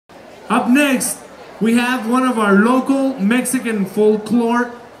Up next, we have one of our local Mexican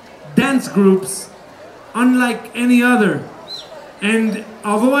folklore dance groups, unlike any other. And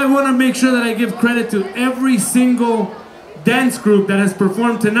although I want to make sure that I give credit to every single dance group that has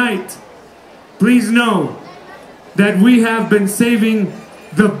performed tonight, please know that we have been saving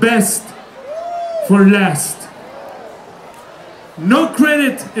the best for last. No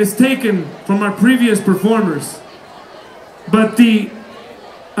credit is taken from our previous performers, but the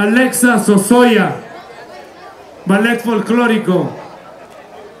Zozaya Ballet Folklorico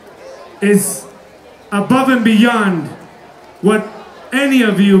is above and beyond what any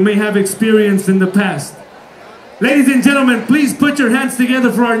of you may have experienced in the past. Ladies and gentlemen, please put your hands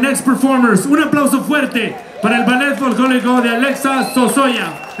together for our next performers. Un aplauso fuerte para el Ballet Folklorico de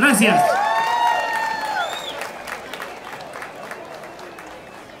Zozaya. Gracias.